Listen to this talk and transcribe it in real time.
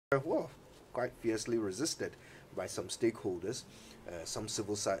well, quite fiercely resisted by some stakeholders, some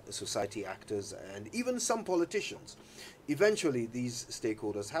civil society actors, and even some politicians. Eventually, these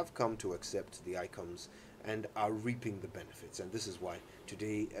stakeholders have come to accept the ICUMS and are reaping the benefits. And this is why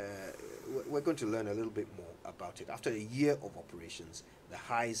today we're going to learn a little bit more about it. After a year of operations, the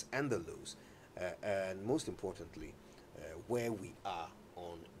highs and the lows, and most importantly, where we are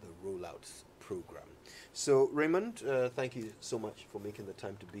on the rollout program. So, Raymond, thank you so much for making the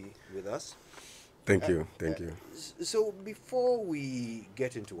time to be with us. Thank you. Thank you. So, before we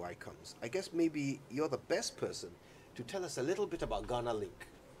get into ICOMS, I guess maybe you're the best person to tell us a little bit about Ghana Link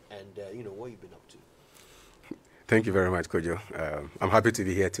and what you've been up to. Thank you very much, Kojo. I'm happy to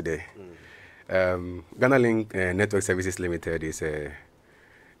be here today. Ghana Link Network Services Limited is a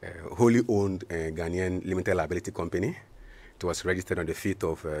wholly owned Ghanaian limited liability company. It was registered on the 5th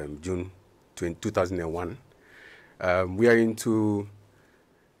of June 2001. We are into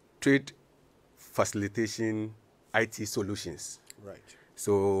trade facilitation IT solutions. Right.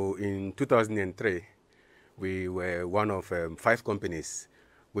 So in 2003, we were one of 5 companies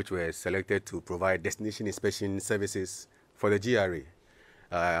which were selected to provide destination inspection services for the GRA.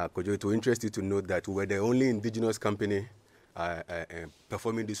 To interest you to note that we were the only indigenous company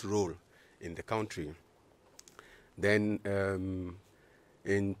performing this role in the country. Then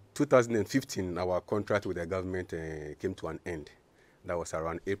in 2015, our contract with the government came to an end. That was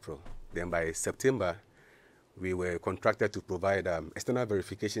around April. Then by September, we were contracted to provide external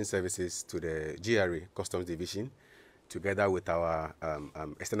verification services to the GRA Customs Division, together with our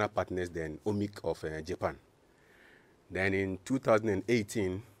external partners, then OMIC of Japan. Then in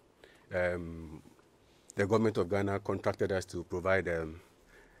 2018, the government of Ghana contracted us to provide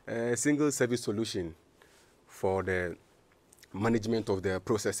a single service solution for the management of the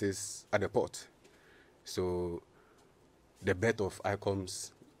processes at the port. So the birth of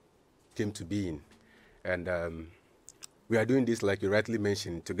ICOMS came to being. And we are doing this, like you rightly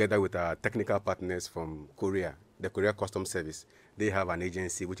mentioned, together with our technical partners from Korea, the Korea Customs Service. They have an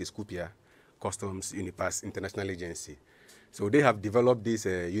agency, which is KUPIA, Customs Unipass International Agency. So they have developed this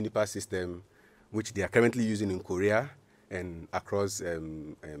Unipass system, which they are currently using in Korea and across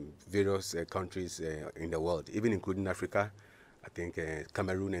various countries in the world, even including Africa. I think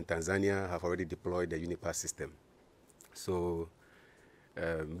Cameroon and Tanzania have already deployed the Unipass system. So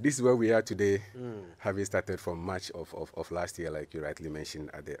this is where we are today, having started from March of last year, like you rightly mentioned,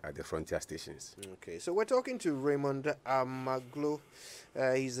 at the frontier stations. Okay, so we're talking to Raymond Amaglo.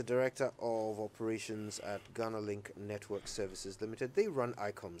 He's the Director of Operations at Ghana Link Network Services Limited. They run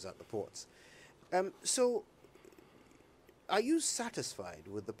ICOMS at the ports. So are you satisfied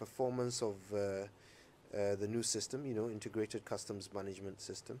with the performance of the new system, Integrated Customs Management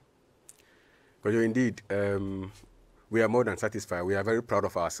System? Well, indeed, we are more than satisfied. We are very proud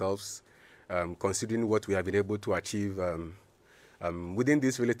of ourselves, considering what we have been able to achieve within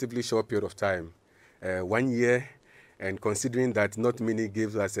this relatively short period of time. 1 year, and considering that not many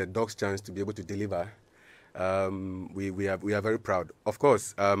gave us a dog's chance to be able to deliver, we are very proud. Of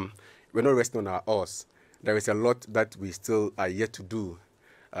course, we're not resting on our oars. There is a lot that we still are yet to do.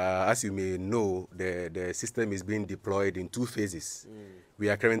 As you may know, the system is being deployed in 2 phases. We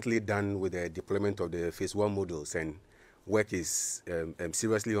are currently done with the deployment of the phase 1 modules, and work is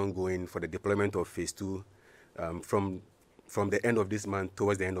seriously ongoing for the deployment of phase 2 from the end of this month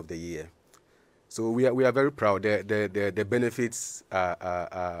towards the end of the year. So we are very proud. The benefits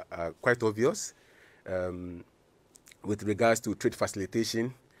are quite obvious. With regards to trade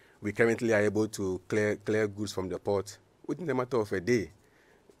facilitation, we currently are able to clear goods from the port within a matter of a day,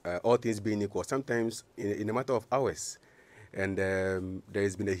 all things being equal, sometimes in a matter of hours. And there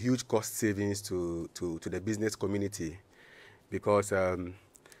has been a huge cost savings to the business community, because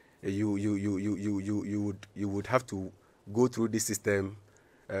you would have to go through this system.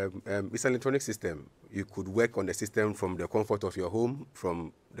 It's an electronic system. You could work on the system from the comfort of your home,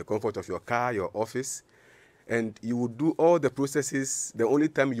 from the comfort of your car, your office, and you would do all the processes. The only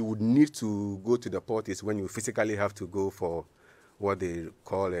time you would need to go to the port is when you physically have to go for what they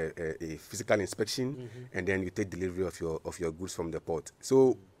call a physical inspection, and then you take delivery of your goods from the port.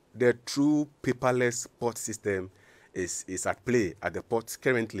 So the true paperless port system is at play at the ports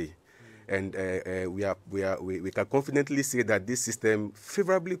currently, and we can confidently say that this system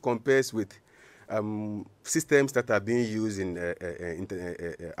favorably compares with systems that are being used in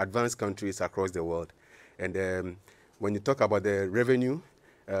advanced countries across the world. And when you talk about the revenue,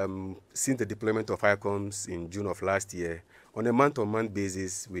 since the deployment of ICOMS in June of last year, on a month-on-month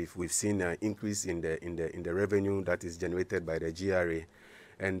basis, we've seen an increase in the revenue that is generated by the GRA,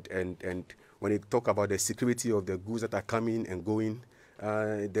 and when you talk about the security of the goods that are coming and going,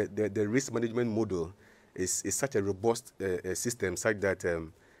 the risk management model is such a robust system, such that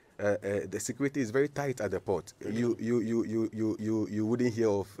the security is very tight at the port. You wouldn't hear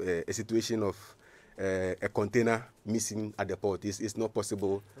of a situation of a container missing at the port. It's not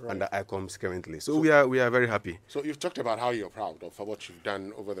possible under ICUMS currently. So we are very happy. So you've talked about how you're proud of what you've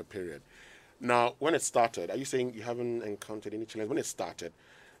done over the period. Now, when it started, are you saying you haven't encountered any challenge? When it started,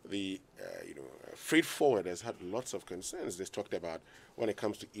 the freight forwarders had lots of concerns. They talked about when it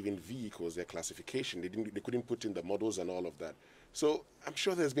comes to even vehicles, their classification. They couldn't put in the models and all of that. So I'm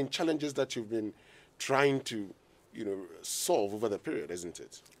sure there's been challenges that you've been trying to solve over the period, isn't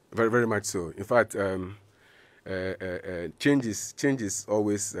it? Very, very much so. In fact, change is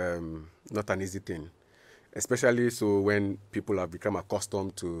always not an easy thing, especially so when people have become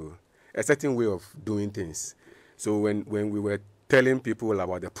accustomed to a certain way of doing things. So when we were telling people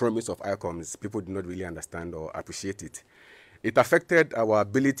about the promise of ICUMS, people did not really understand or appreciate it. It affected our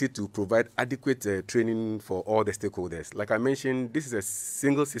ability to provide adequate training for all the stakeholders. Like I mentioned, this is a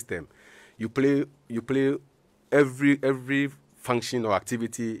single system. You play every function or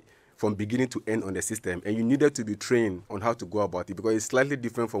activity from beginning to end on the system, and you needed to be trained on how to go about it because it's slightly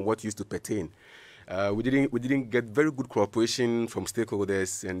different from what used to pertain. We didn't get very good cooperation from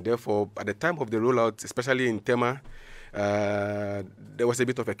stakeholders, and therefore, at the time of the rollout, especially in Tema, there was a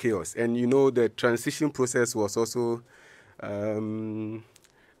bit of a chaos. And the transition process was also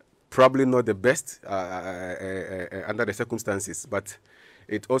probably not the best under the circumstances, but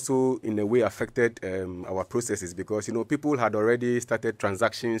it also, in a way, affected our processes because, people had already started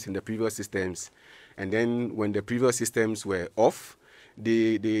transactions in the previous systems, and then when the previous systems were off,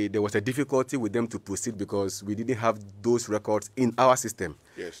 there was a difficulty with them to proceed because we didn't have those records in our system.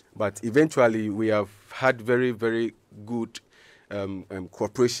 Yes. But eventually, we have had very, very good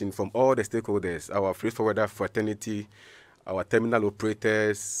cooperation from all the stakeholders, our freight forwarder fraternity, our terminal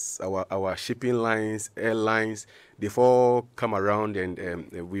operators, our shipping lines, airlines. They've all come around,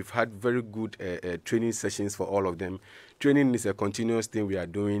 and we've had very good training sessions for all of them. Training is a continuous thing we are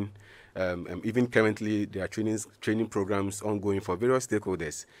doing. Even currently, there are training programs ongoing for various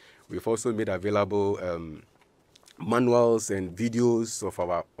stakeholders. We've also made available manuals and videos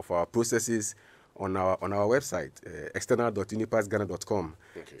of our processes on our website, external.unipasghana.com.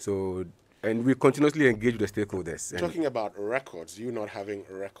 Okay. So, and we continuously engage with the stakeholders. Talking about records, you not having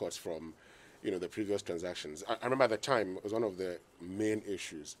records from, the previous transactions. I remember at the time it was one of the main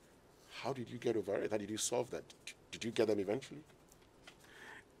issues. How did you get over it? How did you solve that? Did you get them eventually?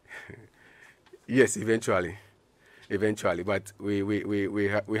 Yes, eventually, but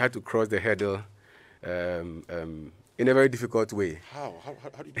we had to cross the hurdle in a very difficult way. How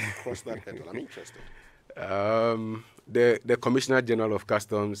did you cross that hurdle? I'm interested. The Commissioner General of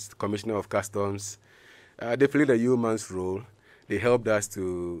Customs, Commissioner of Customs, they played a yeoman's role. They helped us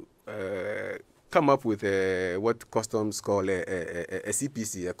to come up with what customs call a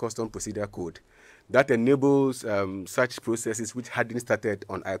CPC, a Custom Procedure Code, that enables such processes which hadn't started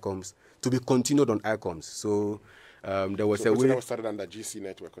on ICUMS to be continued on ICUMS. So there was a way. That was started under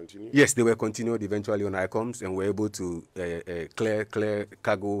GCNet were continued? Yes, they were continued eventually on ICUMS, and were able to clear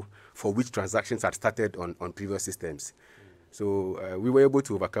cargo for which transactions had started on previous systems. So we were able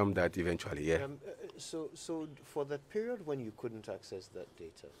to overcome that eventually, yeah. So for the period when you couldn't access that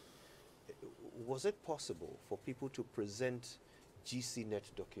data, was it possible for people to present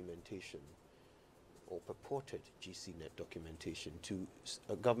GCNet documentation or purported GCNet documentation to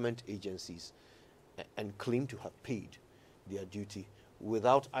government agencies and claim to have paid their duty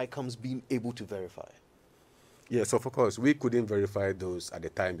without ICUMS being able to verify? Yes, of course. We couldn't verify those at the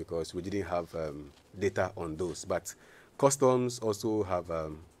time because we didn't have data on those. But customs also have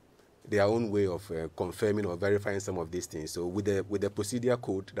their own way of confirming or verifying some of these things. So with the procedure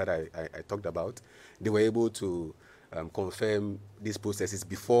code that I talked about, they were able to confirm these processes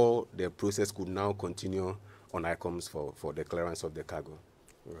before the process could now continue on ICUMS for the clearance of the cargo.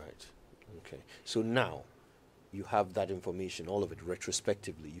 Right. Okay. So now you have that information, all of it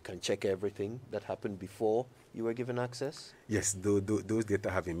retrospectively. You can check everything that happened before you were given access? Yes, those data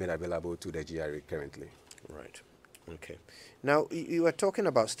have been made available to the GRA currently. Right. Okay. Now, you were talking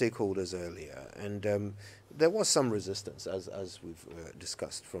about stakeholders earlier, and there was some resistance, as we've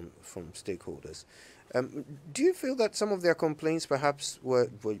discussed, from stakeholders. Do you feel that some of their complaints perhaps were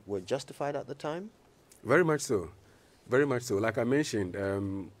justified at the time? Very much so. Very much so. Like I mentioned,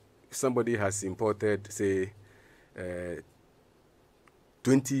 somebody has imported, say,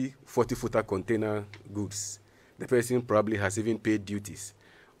 20 40-footer container goods. The person probably has even paid duties.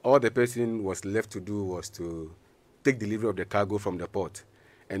 All the person was left to do was to take delivery of the cargo from the port.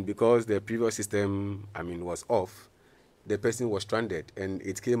 And because the previous system, was off, the person was stranded, and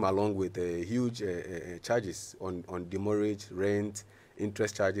it came along with huge charges on demurrage, rent,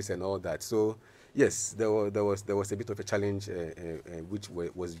 interest charges, and all that. So, yes, there was a bit of a challenge, which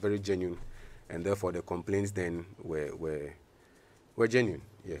was very genuine, and therefore the complaints then were genuine.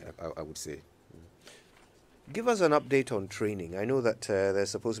 Yeah, I would say. Give us an update on training. I know that there's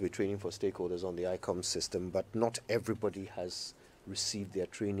supposed to be training for stakeholders on the ICUMS system, but not everybody has received their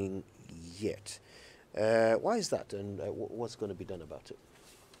training yet. Why is that, and what's going to be done about it?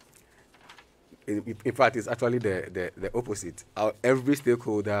 In fact, it's actually the opposite. Every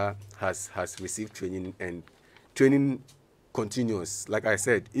stakeholder has received training, and training continues. Like I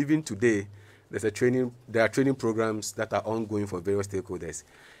said, even today, there are training programs that are ongoing for various stakeholders.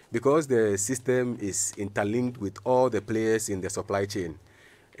 Because the system is interlinked with all the players in the supply chain,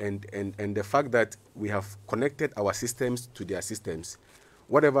 and the fact that we have connected our systems to their systems,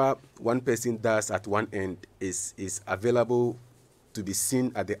 whatever one person does at one end is available to be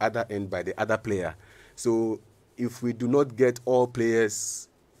seen at the other end by the other player. So if we do not get all players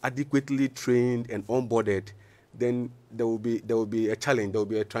adequately trained and onboarded, then there will be a challenge, there will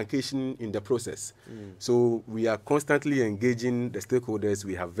be a truncation in the process. So we are constantly engaging the stakeholders.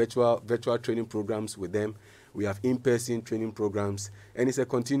 We have virtual training programs with them. We have in-person training programs, and it's a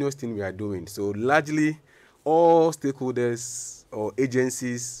continuous thing we are doing. So largely, all stakeholders or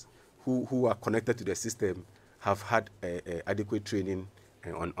agencies who are connected to the system have had adequate training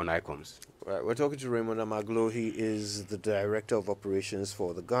on ICUMS. Right, we're talking to Raymond Amaglo. He is the Director of Operations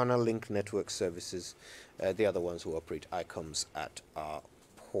for the Ghana Link Network Services. They are the ones who operate ICUMS at our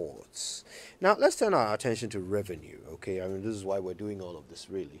ports. Now, let's turn our attention to revenue, okay? I mean, this is why we're doing all of this,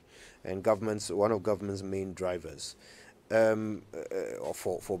 really. And one of government's main drivers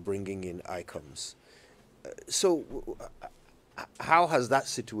for bringing in ICUMS. So, how has that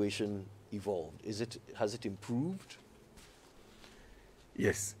situation evolved? Has it improved?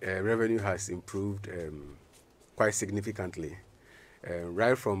 Yes, revenue has improved quite significantly.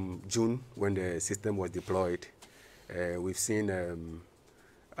 Right from June, when the system was deployed, we've seen an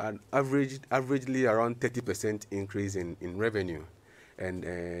averagely around 30% increase in revenue, and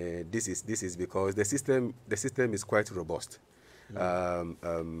this is because the system is quite robust.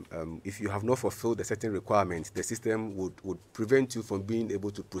 If you have not fulfilled a certain requirement, the system would prevent you from being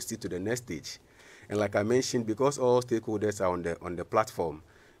able to proceed to the next stage. And like I mentioned, because all stakeholders are on the platform,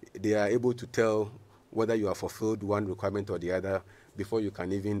 they are able to tell whether you have fulfilled one requirement or the other before you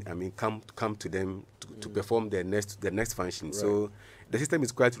can even, come to them to perform the next function. Right. So the system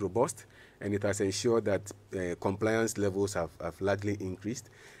is quite robust, and it has ensured that compliance levels have largely increased,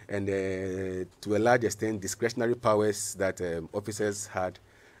 and to a large extent, discretionary powers that officers had,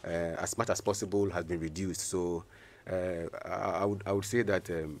 as much as possible, has been reduced. So I would say that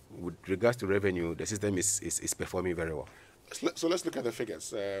with regards to revenue, the system is performing very well. So let's look at the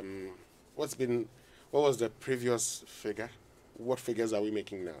figures. What was the previous figure? What figures are we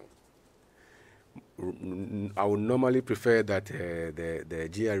making now? I would normally prefer that the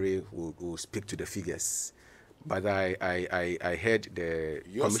GRA will speak to the figures, but I heard the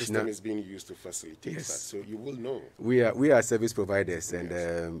Your commissioner. system is being used to facilitate that, so you will know. We are service providers, Yes. and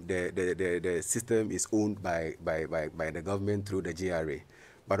the system is owned by the government through the GRA.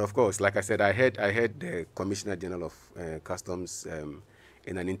 But of course, like I said, I heard the Commissioner General of Customs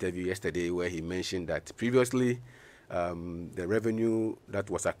in an interview yesterday where he mentioned that previously the revenue that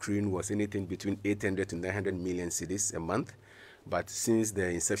was accruing was anything between 800 to 900 million cedis a month. But since the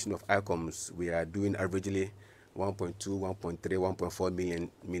inception of ICUMS, we are doing averagely 1.2, 1.3, 1.4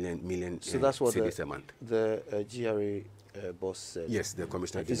 million So that's what cedis a month. The GRA boss said. Yes, the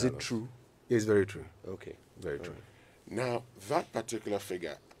Commissioner General. Is it true? It's very true. Okay. Very true. Now, that particular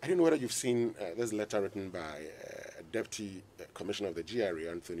figure, I don't know whether you've seen this letter written by Deputy Commissioner of the GRA,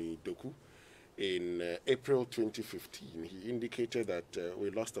 Anthony Doku, in April 2015. He indicated that we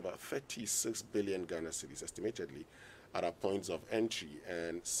lost about 36 billion Ghana cedis, estimatedly, at our points of entry,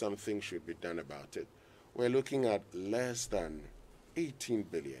 and something should be done about it. We're looking at less than 18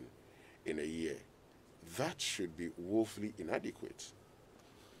 billion in a year. That should be woefully inadequate.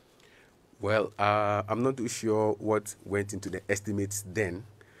 Well, I'm not too sure what went into the estimates then,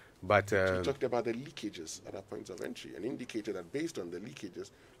 but... You talked about the leakages at our points of entry and indicated that based on the leakages,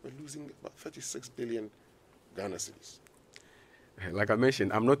 we're losing about 36 billion Ghana cedis. Like I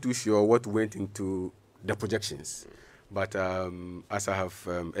mentioned, I'm not too sure what went into the projections. But as I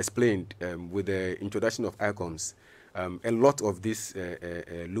have explained, with the introduction of ICUMS, a lot of these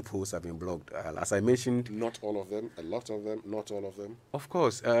loopholes have been blocked. As I mentioned... Not all of them, a lot of them, not all of them? Of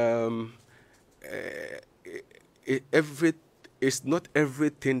course. It's not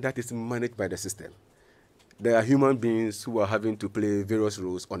everything that is managed by the system. there are human beings who are having to play various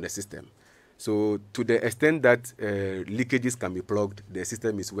roles on the system. So to the extent that leakages can be plugged, the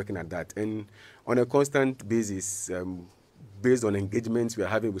system is working at that. And on a constant basis, based on engagements we are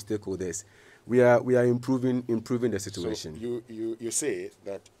having with stakeholders, we are improving the situation. So you say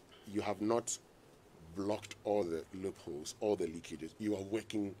that you have not blocked all the loopholes, all the leakages. You are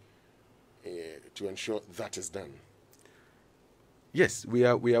working to ensure that is done. Yes, we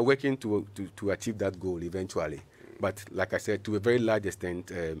are working to achieve that goal eventually. But like I said, to a very large extent,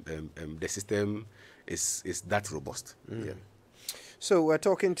 the system is that robust. Yeah. So we're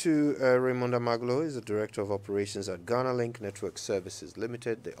talking to Raymond Amaglo, he's the Director of Operations at Ghana Link Network Services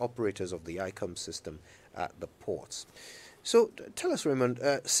Limited, the operators of the ICUMS system at the ports. So tell us, Raymond,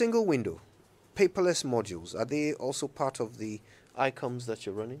 single window, paperless modules, are they also part of the ICUMS that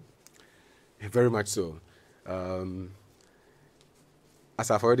you're running? Very much so. As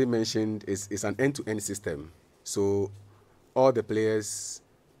I've already mentioned, it's an end-to-end system. So all the players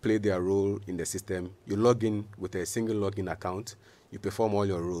play their role in the system. You log in with a single login account. You perform all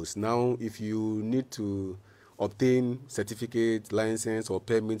your roles. Now, if you need to obtain certificate, license, or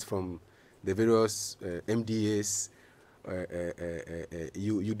permits from the various MDAs,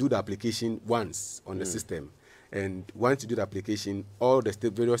 you do the application once on the system. And once you do the application, all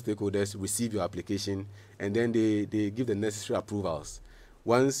the various stakeholders receive your application, and then they give the necessary approvals.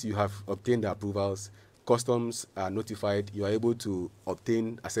 Once you have obtained the approvals, customs are notified. You are able to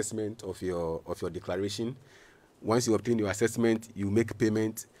obtain assessment of your declaration. Once you obtain your assessment, you make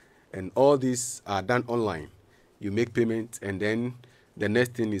payment, and all these are done online. You make payment, and then the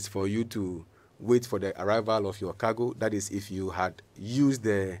next thing is for you to wait for the arrival of your cargo. That is, if you had used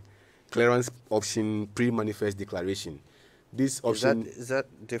the clearance option pre-manifest declaration. This option is that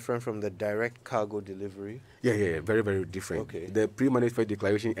different from the direct cargo delivery? Yeah, very, very different. Okay. The pre-manifest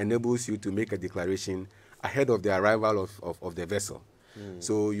declaration enables you to make a declaration ahead of the arrival of the vessel.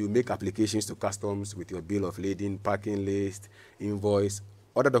 So you make applications to customs with your bill of lading, parking list, invoice,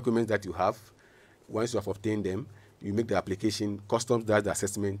 other documents that you have. Once you have obtained them, you make the application, customs does the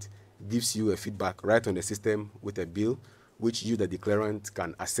assessment, gives you a feedback right on the system with a bill, which you, the declarant,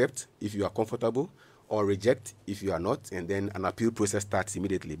 can accept if you are comfortable, or reject if you are not, and then an appeal process starts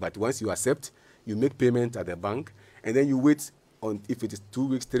immediately. But once you accept, you make payment at the bank, and then you wait on if it is 2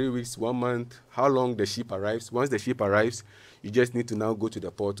 weeks, 3 weeks, 1 month, how long the ship arrives. Once the ship arrives, you just need to now go to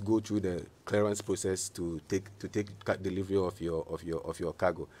the port, go through the clearance process to take delivery of your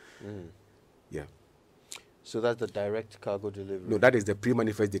cargo. Yeah. So that's the direct cargo delivery? No, that is the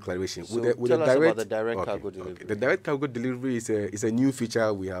pre-manifest declaration. So tell us about the direct cargo delivery. Okay. The direct cargo delivery is a new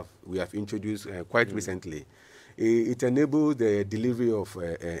feature we have introduced quite recently. It enables the delivery of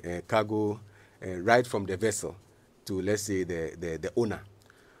cargo right from the vessel to, let's say, the owner.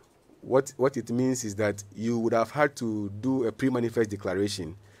 What it means is that you would have had to do a pre-manifest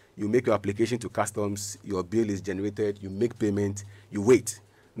declaration. You make your application to customs, your bill is generated, you make payment, you wait.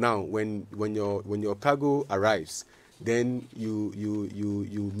 Now, when your cargo arrives, then you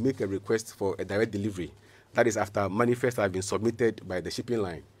make a request for a direct delivery. That is after manifest have been submitted by the shipping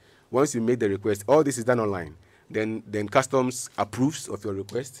line. Once you make the request, all this is done online. Then customs approves of your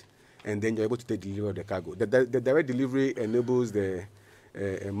request, and then you're able to take delivery of the cargo. The direct delivery enables the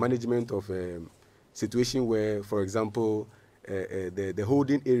management of a situation where, for example, the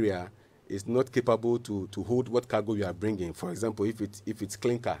holding area is not capable to hold what cargo you are bringing. For example, if it's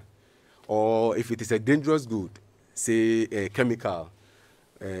clinker, or if it is a dangerous good, say a chemical,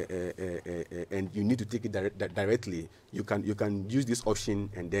 and you need to take it directly, you can use this option,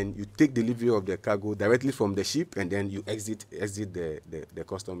 and then you take delivery of the cargo directly from the ship, and then you exit the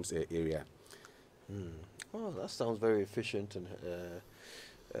customs area. Oh, that sounds very efficient and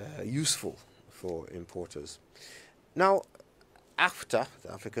useful for importers. Now, after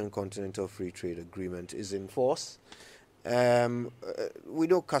the African Continental Free Trade Agreement is in force, we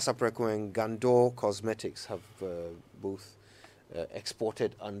know Casapreco and Gandor Cosmetics have both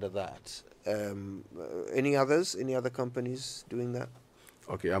exported under that. Any other companies doing that?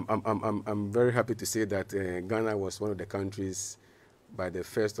 Okay, I'm very happy to say that Ghana was one of the countries by the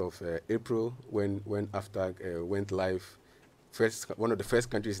 1st of April when AFTAG went live. One of the first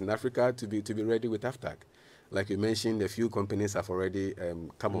countries in Africa to be ready with AFTAG. Like you mentioned, a few companies have already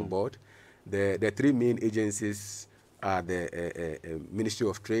come on board. The three main agencies are the Ministry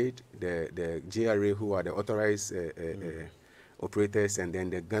of Trade, the GRA, who are the authorized operators, and then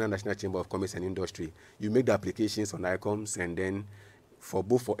the Ghana National Chamber of Commerce and Industry. You make the applications on ICUMS, and then for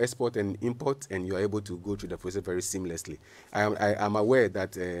export and import, and you're able to go through the process very seamlessly. I am aware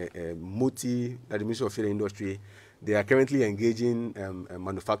that MOTI, the Ministry of Trade and Industry, they are currently engaging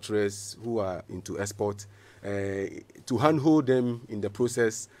manufacturers who are into export. to handhold them in the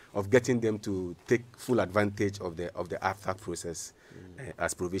process of getting them to take full advantage of the AFAC process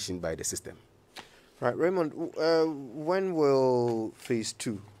as provisioned by the system. Right, Raymond, when will phase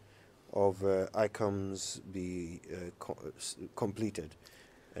 2 of ICUMS be completed?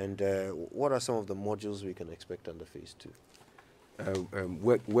 And what are some of the modules we can expect under phase 2?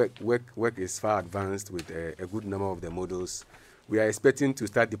 Work is far advanced with a good number of the modules. We are expecting to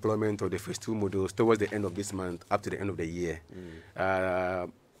start deployment of the phase 2 modules towards the end of this month, up to the end of the year. I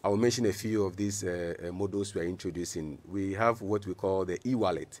will mention a few of these modules we are introducing. We have what we call the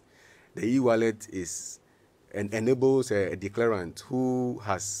e-wallet. The e-wallet enables a declarant who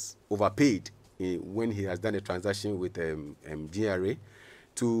has overpaid when he has done a transaction with GRA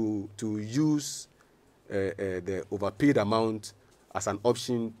to use the overpaid amount as an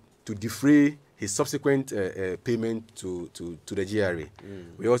option to defray his subsequent payment to the GRA.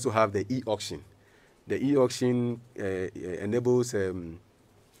 We also have the e-auction. The e-auction enables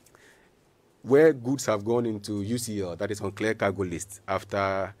where goods have gone into UCL, that is on clear cargo list,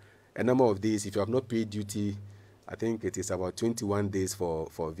 after a number of days, if you have not paid duty, I think it is about 21 days for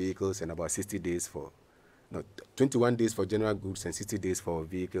vehicles and about 60 days for, 21 days for general goods and 60 days for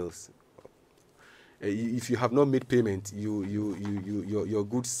vehicles. If you have not made payment, your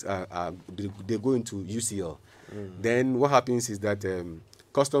goods they go into UCL. Then what happens is that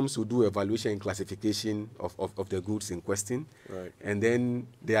customs will do evaluation and classification of the goods in question, and then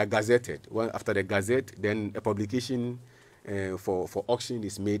they are gazetted. Well, after the gazette, then a publication for auction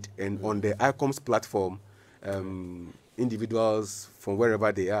is made, and on the ICUMS platform, individuals from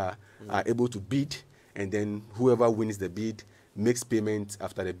wherever they are able to bid, and then whoever wins the bid makes payment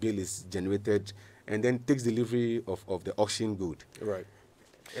after the bill is generated, and then takes delivery of the auction good. Right.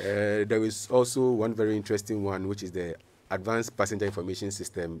 There is also one very interesting one, which is the Advanced Passenger Information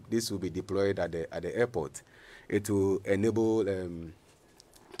System. This will be deployed at the airport. It will enable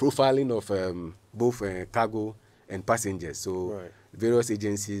profiling of both cargo and passengers. So various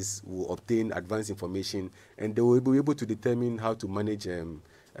agencies will obtain advanced information, and they will be able to determine how to manage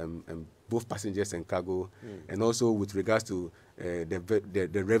both passengers and cargo, and also with regards to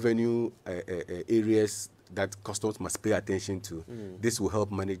the revenue areas that customs must pay attention to. This will help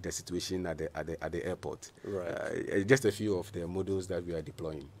manage the situation at the airport. Right. Just a few of the models that we are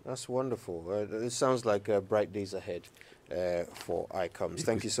deploying. That's wonderful. It sounds like bright days ahead for ICUMS.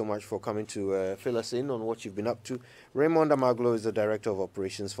 Thank you so much for coming to fill us in on what you've been up to. Raymond Amaglo is the Director of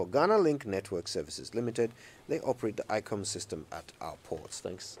Operations for Ghana Link Network Services Limited. They operate the ICUMS system at our ports.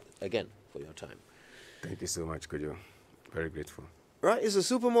 Thanks again for your time. Thank you so much, Kojo. Very grateful. Right, it's a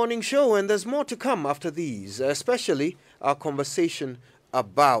Super Morning Show, and there's more to come after these, especially our conversation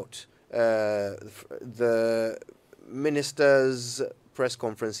about the minister's press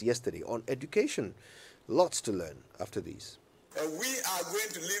conference yesterday on education. Lots to learn after these. We are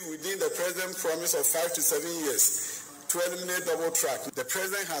going to live within the president's promise of 5 to 7 years to eliminate double track. The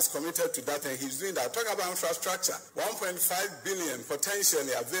president has committed to that, and he's doing that. Talk about infrastructure. 1.5 billion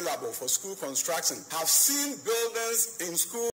potentially available for school construction. Have seen buildings in school